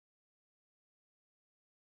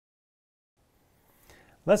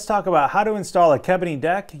Let's talk about how to install a Kebony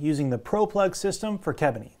deck using the Pro Plug system for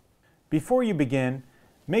Kebony. Before you begin,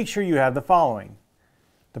 make sure you have the following: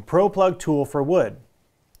 the Pro Plug tool for wood,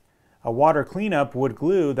 a water cleanup wood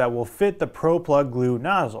glue that will fit the Pro Plug Glue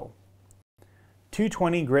Nozzle,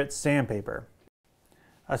 220 Grit Sandpaper,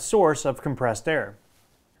 a source of compressed air.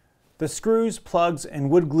 The screws, plugs,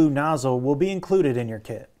 and wood glue nozzle will be included in your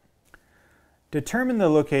kit. Determine the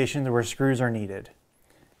locations where screws are needed.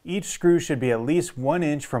 Each screw should be at least 1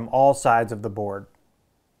 inch from all sides of the board.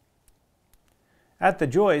 At the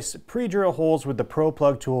joists, pre-drill holes with the Pro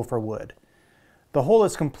Plug tool for wood. The hole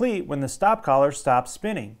is complete when the stop collar stops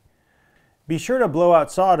spinning. Be sure to blow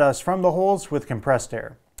out sawdust from the holes with compressed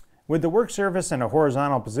air. With the work surface in a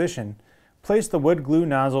horizontal position, place the wood glue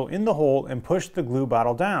nozzle in the hole and push the glue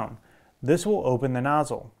bottle down. This will open the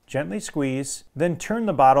nozzle. Gently squeeze, then turn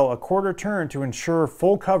the bottle a quarter turn to ensure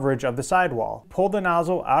full coverage of the sidewall. Pull the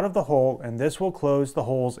nozzle out of the hole and this will close the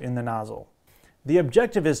holes in the nozzle. The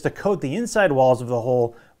objective is to coat the inside walls of the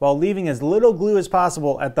hole while leaving as little glue as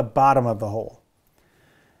possible at the bottom of the hole.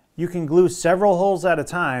 You can glue several holes at a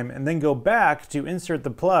time and then go back to insert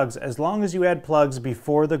the plugs as long as you add plugs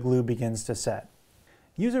before the glue begins to set.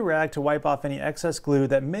 Use a rag to wipe off any excess glue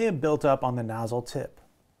that may have built up on the nozzle tip.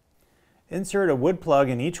 Insert a wood plug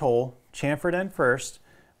in each hole, chamfered end first,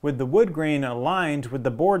 with the wood grain aligned with the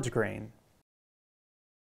board's grain.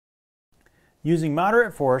 Using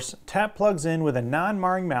moderate force, tap plugs in with a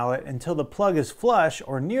non-marring mallet until the plug is flush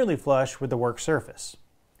or nearly flush with the work surface.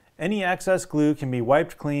 Any excess glue can be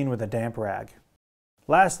wiped clean with a damp rag.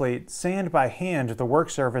 Lastly, sand by hand the work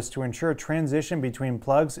surface to ensure transition between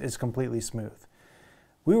plugs is completely smooth.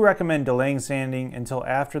 We recommend delaying sanding until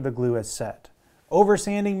after the glue is set.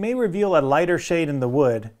 Oversanding may reveal a lighter shade in the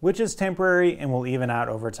wood, which is temporary and will even out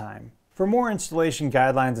over time. For more installation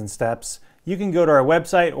guidelines and steps, you can go to our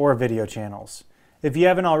website or video channels. If you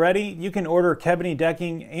haven't already, you can order Kebony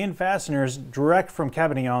decking and fasteners direct from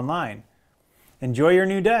Kebony online. Enjoy your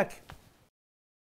new deck!